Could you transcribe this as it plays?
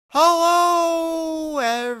Hello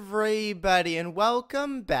everybody and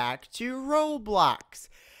welcome back to Roblox.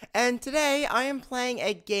 And today I am playing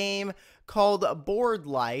a game called Board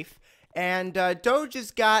Life. And Doge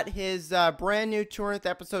has got his brand new 200th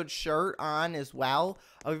episode shirt on as well.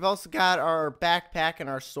 We've also got our backpack and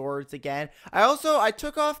our swords again. I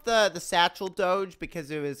took off the satchel Doge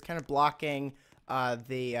because it was kind of blocking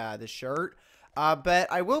the shirt. But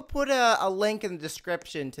I will put a link in the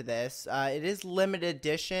description to this. It is limited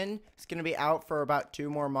edition. It's going to be out for about 2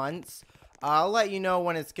 more months. I'll let you know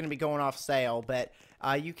when it's going to be going off sale, but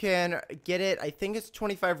you can get it. I think it's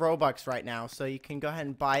 25 Robux right now, so you can go ahead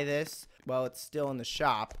and buy this while it's still in the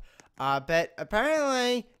shop. But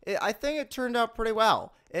apparently, I think it turned out pretty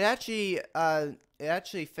well. It actually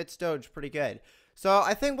fits Doge pretty good. So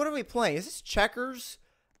I think, what are we playing? Is this checkers?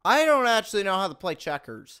 I don't actually know how to play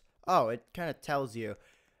checkers. Oh, it kind of tells you.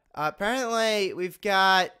 Apparently, we've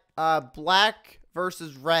got black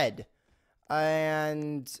versus red.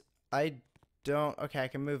 And I don't... Okay, I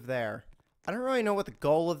can move there. I don't really know what the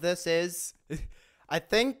goal of this is. I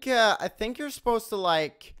think you're supposed to,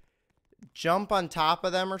 like, jump on top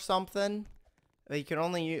of them or something. You can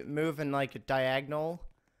only move in, like, a diagonal.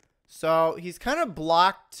 So, he's kind of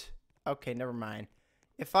blocked. Okay, never mind.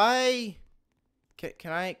 If I...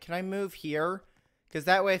 Can I move here? Because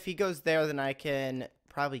that way, if he goes there, then I can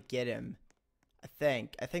probably get him. I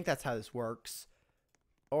think that's how this works.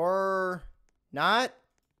 Or not?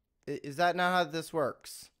 Is that not how this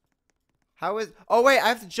works? How is... Oh, wait, I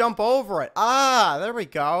have to jump over it. Ah, there we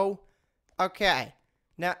go. Okay.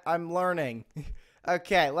 Now, I'm learning.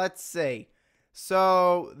 Okay, let's see.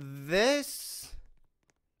 So, this...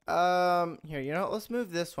 Here, you know what? Let's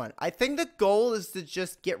move this one. I think the goal is to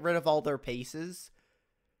just get rid of all their paces.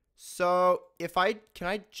 So, can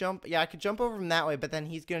I jump? Yeah, I could jump over him that way, but then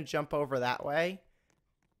he's going to jump over that way.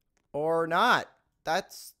 Or not.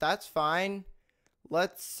 That's fine.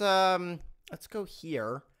 Let's go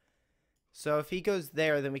here. So, if he goes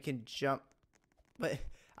there, then we can jump. But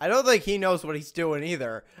I don't think he knows what he's doing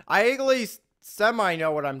either. I at least semi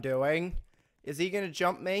know what I'm doing. Is he going to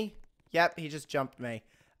jump me? Yep, he just jumped me.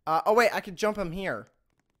 Oh, wait, I can jump him here.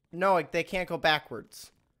 No, like, they can't go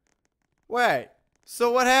backwards. Wait.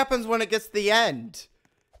 So what happens when it gets to the end?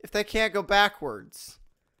 If they can't go backwards?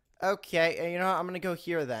 Okay, you know what? I'm going to go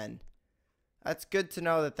here then. That's good to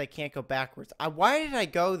know that they can't go backwards. Why did I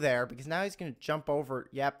go there? Because now he's going to jump over.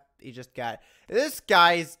 Yep, he just got... This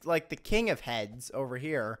guy's like the king of heads over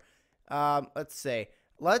here. Let's see.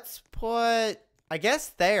 Let's put... I guess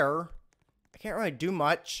there. I can't really do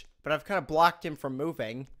much, but I've kind of blocked him from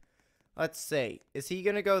moving. Let's see. Is he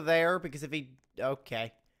going to go there? Because if he...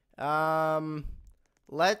 Okay.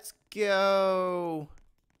 Let's go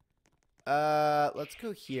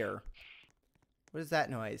here. What is that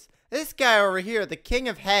noise? This guy over here, the king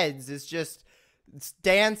of heads, is just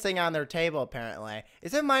dancing on their table, apparently.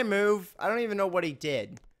 Is it my move? I don't even know what he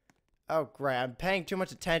did. Oh, great. I'm paying too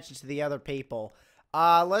much attention to the other people.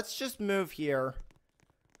 Let's just move here.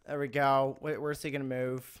 There we go. Wait, where's he gonna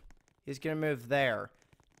move? He's gonna move there.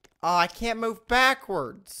 Oh, I can't move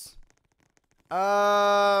backwards.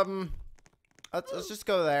 Let's just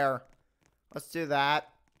go there. Let's do that.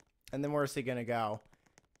 And then where's he gonna go?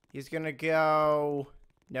 He's gonna go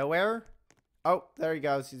nowhere? Oh, there he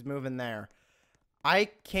goes. He's moving there. I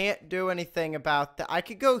can't do anything about that. I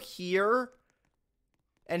could go here.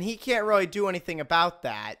 And he can't really do anything about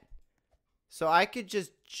that. So I could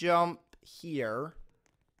just jump here.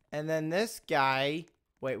 And then this guy...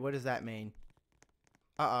 Wait, what does that mean?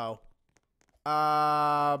 Uh-oh.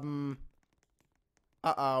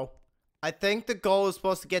 Uh-oh. I think the goal is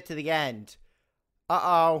supposed to get to the end.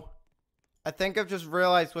 Uh-oh. I think I've just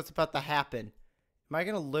realized what's about to happen. Am I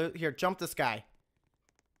going to lose? Here, jump this guy.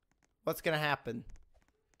 What's going to happen?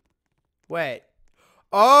 Wait.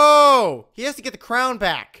 Oh! He has to get the crown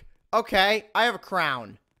back. Okay, I have a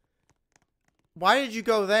crown. Why did you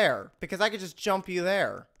go there? Because I could just jump you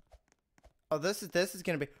there. Oh, this is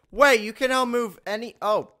going to be... Wait, you can now move any...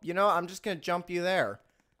 Oh, you know, I'm just going to jump you there.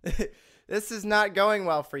 This is not going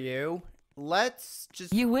well for you. Let's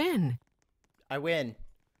just... You win. I win.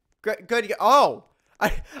 Good. Oh!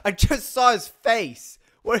 I just saw his face.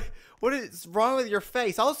 What is wrong with your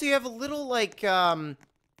face? Also, you have a little, like, you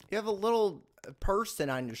have a little person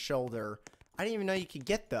on your shoulder. I didn't even know you could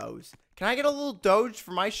get those. Can I get a little Doge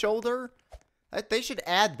for my shoulder? They should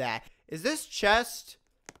add that. Is this chest?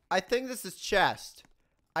 I think this is chest.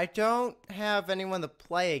 I don't have anyone to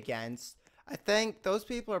play against. I think those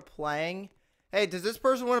people are playing. Hey, does this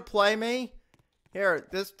person want to play me? Here,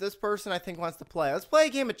 this person I think wants to play. Let's play a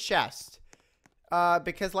game of chess.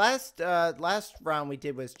 Because last round we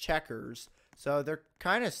did was checkers. So they're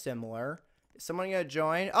kind of similar. Is someone gonna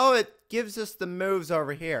join? Oh, it gives us the moves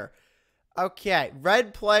over here. Okay,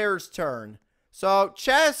 red player's turn. So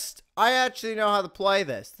chess, I actually know how to play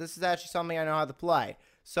this. This is actually something I know how to play.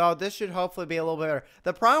 So this should hopefully be a little bit better.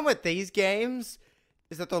 The problem with these games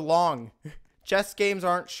is that they're long. Chess games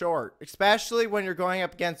aren't short, especially when you're going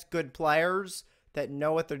up against good players that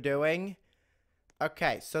know what they're doing.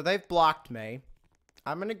 Okay, so they've blocked me.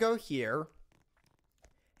 I'm going to go here.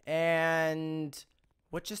 And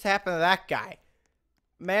what just happened to that guy?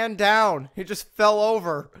 Man down. He just fell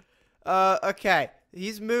over. Okay,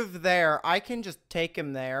 he's moved there. I can just take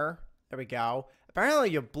him there. There we go. Apparently,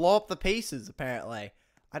 you blow up the pieces, apparently.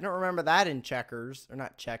 I don't remember that in checkers. Or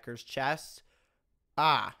not checkers, chess.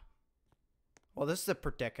 Ah. Well, this is a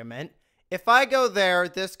predicament. If I go there,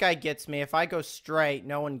 this guy gets me. If I go straight,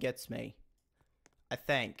 no one gets me. I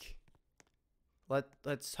think.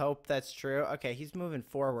 Let's hope that's true. Okay, he's moving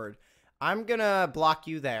forward. I'm gonna block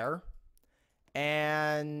you there.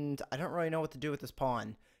 And I don't really know what to do with this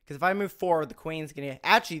pawn. Because if I move forward, the queen's gonna...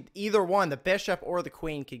 Actually, either one, the bishop or the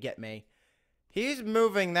queen could get me. He's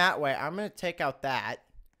moving that way. I'm gonna take out that.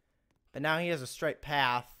 But now he has a straight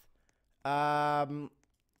path.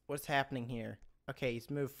 What's happening here? Okay, he's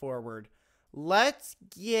moved forward. Let's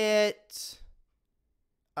get...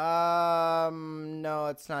 no,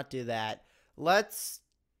 let's not do that. Let's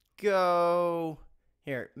go...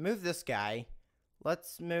 Here, move this guy.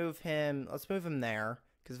 Let's move him there.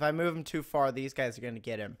 Because if I move him too far, these guys are going to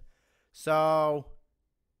get him. So,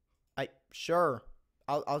 sure.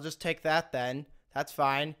 I'll just take that then. That's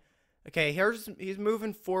fine. Okay, he's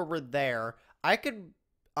moving forward there. I could...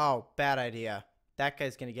 Oh, bad idea. That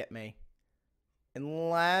guy's going to get me.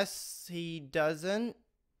 Unless he doesn't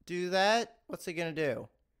do that. What's he going to do?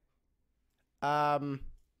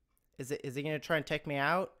 Is he going to try and take me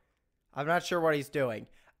out? I'm not sure what he's doing.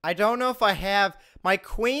 I don't know if I have... My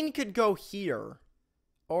queen could go here.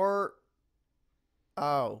 Or...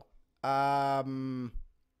 Oh.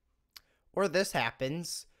 Or this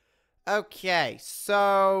happens. Okay,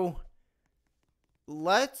 so...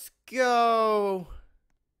 Let's go...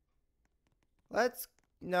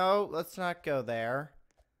 No, let's not go there.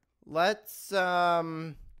 Let's, yeah,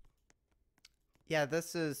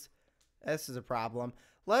 this is a problem.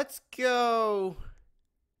 Let's go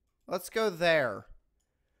there.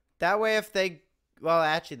 That way if they, well,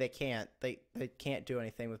 actually they can't. They can't do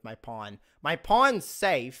anything with my pawn. My pawn's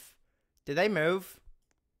safe. Did they move?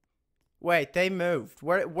 Wait, they moved.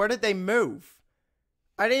 Where did they move?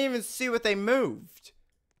 I didn't even see what they moved.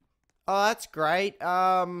 Oh, that's great.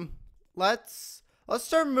 Let's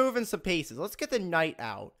start moving some pieces. Let's get the knight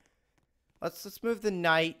out. Let's move the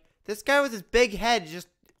knight. This guy with his big head just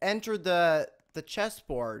entered the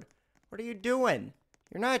chessboard. What are you doing?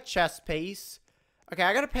 You're not a chess piece. Okay,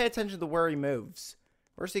 I gotta pay attention to where he moves.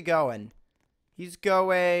 Where's he going? He's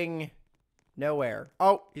going nowhere.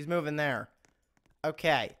 Oh, he's moving there.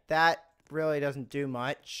 Okay, that really doesn't do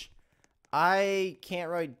much. I can't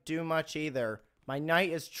really do much either. My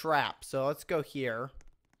knight is trapped, so let's go here.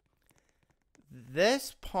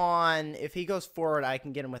 This pawn, if he goes forward, I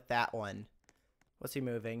can get him with that one. What's he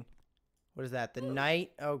moving? What is that? The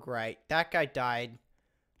knight? Oh, great. That guy died.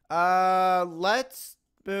 Let's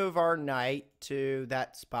move our knight to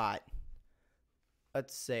that spot.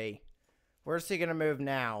 Let's see. Where's he going to move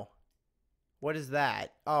now? What is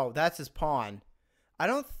that? Oh, that's his pawn. I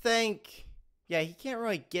don't think... Yeah, he can't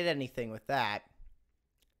really get anything with that.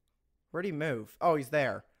 Where'd he move? Oh, he's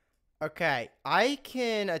there. Okay, I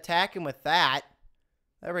can attack him with that.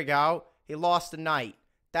 There we go. He lost a knight.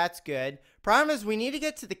 That's good. Problem is, we need to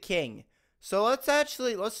get to the king. So let's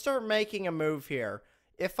start making a move here.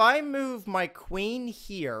 If I move my queen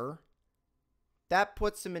here, that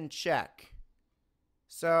puts him in check.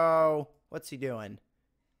 So, what's he doing?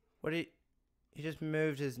 He just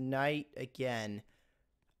moved his knight again.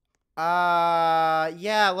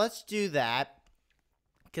 Yeah, let's do that.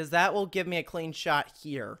 Because that will give me a clean shot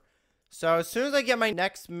here. So, as soon as I get my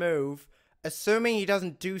next move, assuming he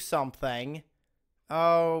doesn't do something.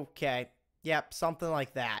 Okay. Yep, something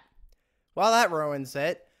like that. Well, that ruins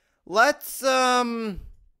it. Let's,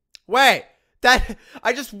 wait.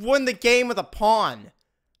 I just won the game with a pawn.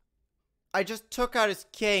 I just took out his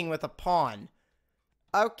king with a pawn.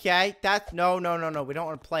 Okay, no. We don't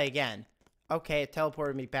want to play again. Okay, it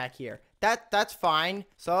teleported me back here. That's fine.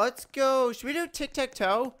 So let's go. Should we do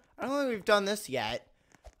TicTacToe? I don't think we've done this yet.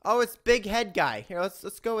 Oh, it's big head guy. Here,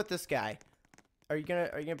 let's go with this guy. Are you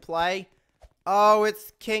gonna play? Oh,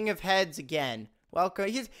 it's King of Heads again. Welcome.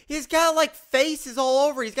 He's got like faces all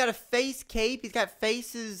over. He's got a face cape. He's got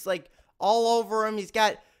faces like all over him. He's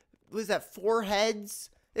got, what is that, 4 heads?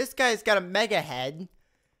 This guy's got a mega head.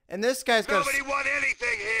 And this guy's got Nobody won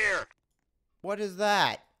anything here. What is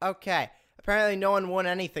that? Okay. Apparently no one won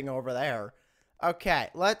anything over there. Okay,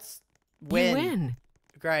 let's win. You win.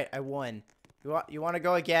 Great, I won. You want to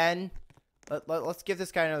go again? Let's give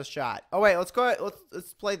this guy another shot. Oh wait, let's go.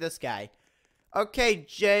 Let's play this guy. Okay,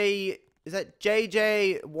 is that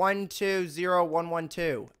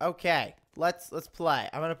JJ120112? Okay, let's play.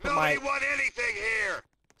 I'm gonna put Nobody won anything here.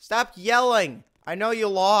 Stop yelling. I know you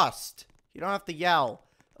lost. You don't have to yell.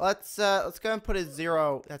 Let's go and put a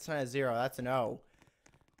 0. That's not a 0. That's an O.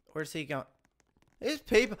 Where's he going? These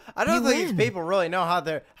people. I don't think these people really know how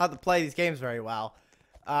to play these games very well.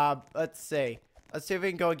 Let's see. Let's see if we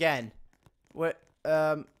can go again. What?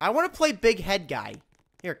 I want to play Big Head Guy.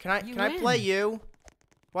 Here, can I play you?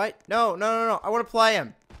 What? No. I want to play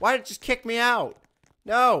him. Why did it just kick me out?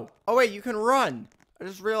 No. Oh wait, you can run. I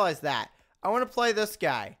just realized that. I want to play this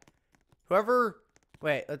guy. Whoever.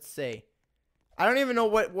 Wait, let's see. I don't even know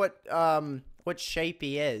what shape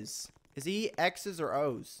he is. Is he X's or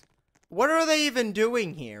O's? What are they even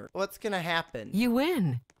doing here? What's gonna happen? You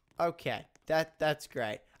win. Okay, that's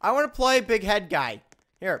great. I want to play Big Head Guy.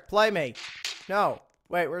 Here, play me. No.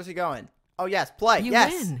 Wait, where's he going? Oh, yes, play. You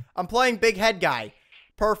yes. win. I'm playing Big Head Guy.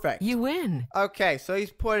 Perfect. You win. Okay, so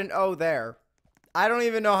he's put an O there. I don't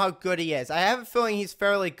even know how good he is. I have a feeling he's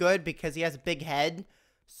fairly good because he has a big head.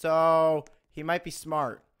 So, he might be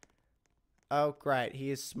smart. Oh, great.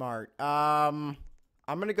 He is smart. I'm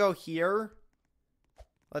going to go here.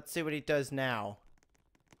 Let's see what he does now.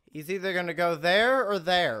 He's either going to go there or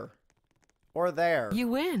there. Or there. You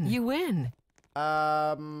win. You win.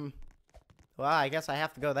 Well, I guess I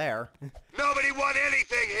have to go there. Nobody won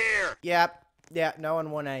anything here. Yep. Yeah, no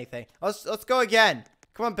one won anything. Let's go again.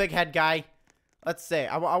 Come on, Big Head Guy. Let's see.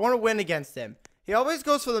 I want to win against him. He always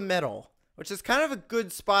goes for the middle, which is kind of a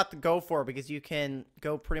good spot to go for because you can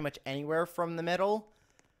go pretty much anywhere from the middle.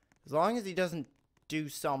 As long as he doesn't do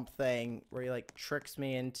something where he, like, tricks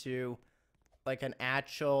me into, like, an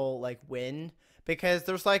actual, like, win. Because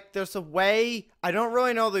there's a way, I don't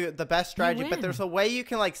really know the best strategy, but there's a way you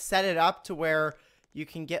can, like, set it up to where you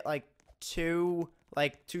can get, like, two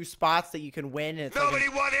spots that you can win. And it's Nobody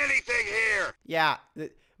won anything here. Yeah,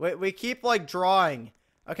 we keep, like, drawing.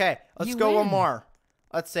 Okay, let's go one more.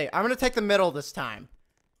 Let's see. I'm going to take the middle this time.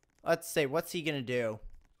 Let's see. What's he going to do?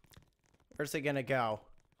 Where's he going to go?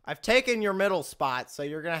 I've taken your middle spot, so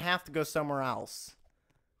you're going to have to go somewhere else.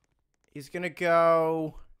 He's going to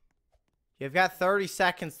go... You've got 30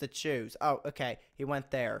 seconds to choose. Oh, okay. He went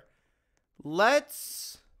there.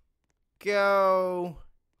 Let's go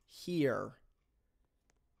here.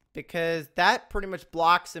 Because that pretty much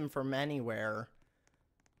blocks him from anywhere.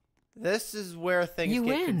 This is where things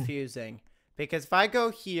get confusing. Because if I go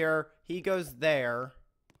here, he goes there.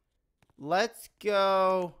 Let's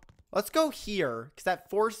go here. Because that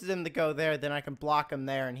forces him to go there. Then I can block him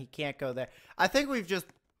there and he can't go there. I think we've just...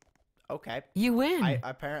 Okay. You win. I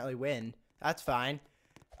apparently win. That's fine.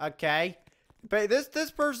 Okay. But this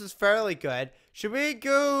person's fairly good. Should we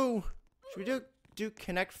do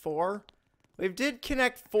Connect 4? We did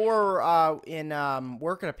Connect 4 in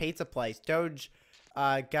work at a pizza place. Doge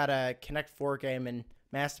got a Connect 4 game and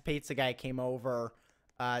Master Pizza Guy came over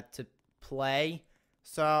to play.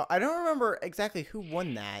 So I don't remember exactly who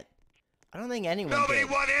won that. I don't think anyone Nobody did.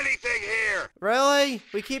 won anything here. Really?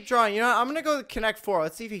 We keep drawing. You know what? I'm going to go to Connect 4.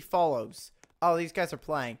 Let's see if he follows. Oh, these guys are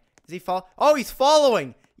playing. Is he follow? Oh, he's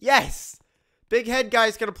following. Yes. Big Head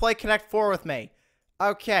Guy's going to play Connect 4 with me.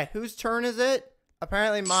 Okay, whose turn is it?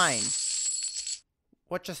 Apparently mine.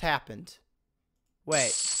 What just happened?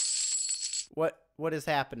 Wait. What is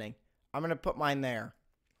happening? I'm going to put mine there.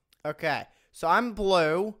 Okay. So I'm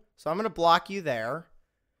blue. So I'm going to block you there.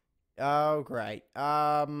 Oh, great.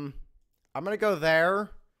 I'm going to go there.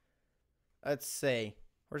 Let's see.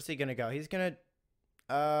 Where's he going to go? He's going to...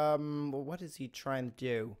 what is he trying to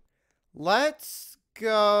do? Let's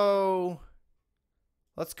go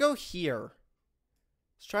here.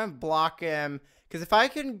 Let's try and block him. Because if I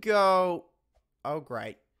can go... Oh,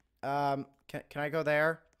 great. Can I go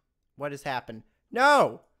there? What has happened?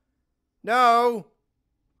 No! No!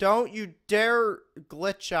 Don't you dare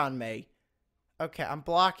glitch on me. Okay, I'm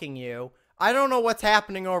blocking you. I don't know what's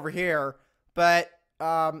happening over here, but,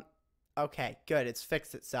 okay, good. It's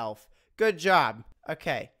fixed itself. Good job.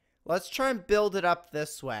 Okay, let's try and build it up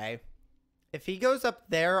this way. If he goes up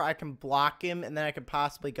there, I can block him, and then I could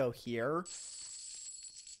possibly go here.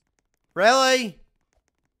 Really?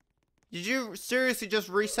 Did you seriously just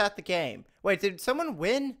reset the game? Wait, did someone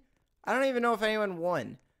win? I don't even know if anyone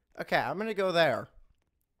won. Okay, I'm going to go there.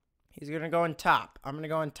 He's going to go on top. I'm going to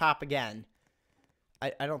go on top again.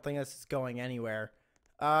 I don't think this is going anywhere.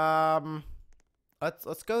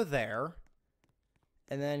 Let's go there.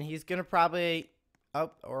 And then he's gonna probably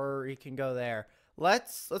or he can go there.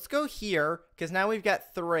 Let's go here, because now we've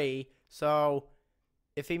got 3. So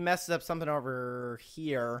if he messes up something over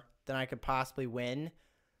here, then I could possibly win.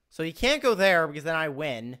 So he can't go there because then I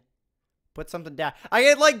win. Put something down. I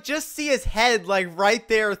could like just see his head like right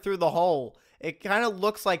there through the hole. It kind of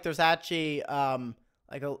looks like there's actually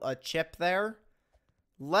like a chip there.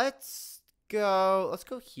 Let's go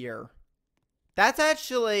here. That's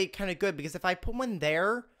actually kind of good, because if I put one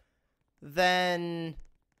there, then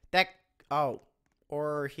that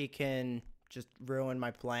or he can just ruin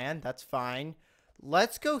my plan. That's fine.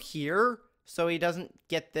 Let's go here so he doesn't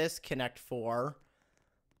get this Connect 4.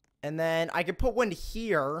 And then I could put one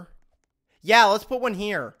here. Yeah, let's put one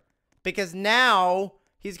here. Because now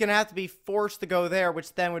he's going to have to be forced to go there,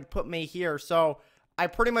 which then would put me here. So I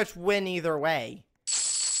pretty much win either way.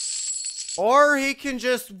 Or he can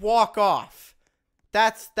just walk off.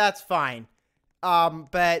 That's fine.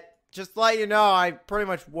 But just to let you know, I pretty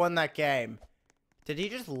much won that game. Did he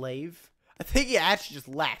just leave? I think he actually just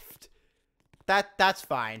left. That's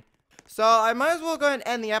fine. So I might as well go ahead and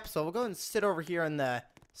end the episode. We'll go and sit over here in the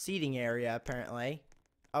seating area, apparently.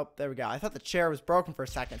 Oh, there we go. I thought the chair was broken for a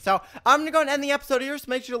second. So I'm going to go and end the episode here. So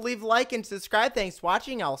make sure to leave a like and subscribe. Thanks for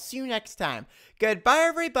watching. I'll see you next time. Goodbye,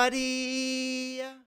 everybody.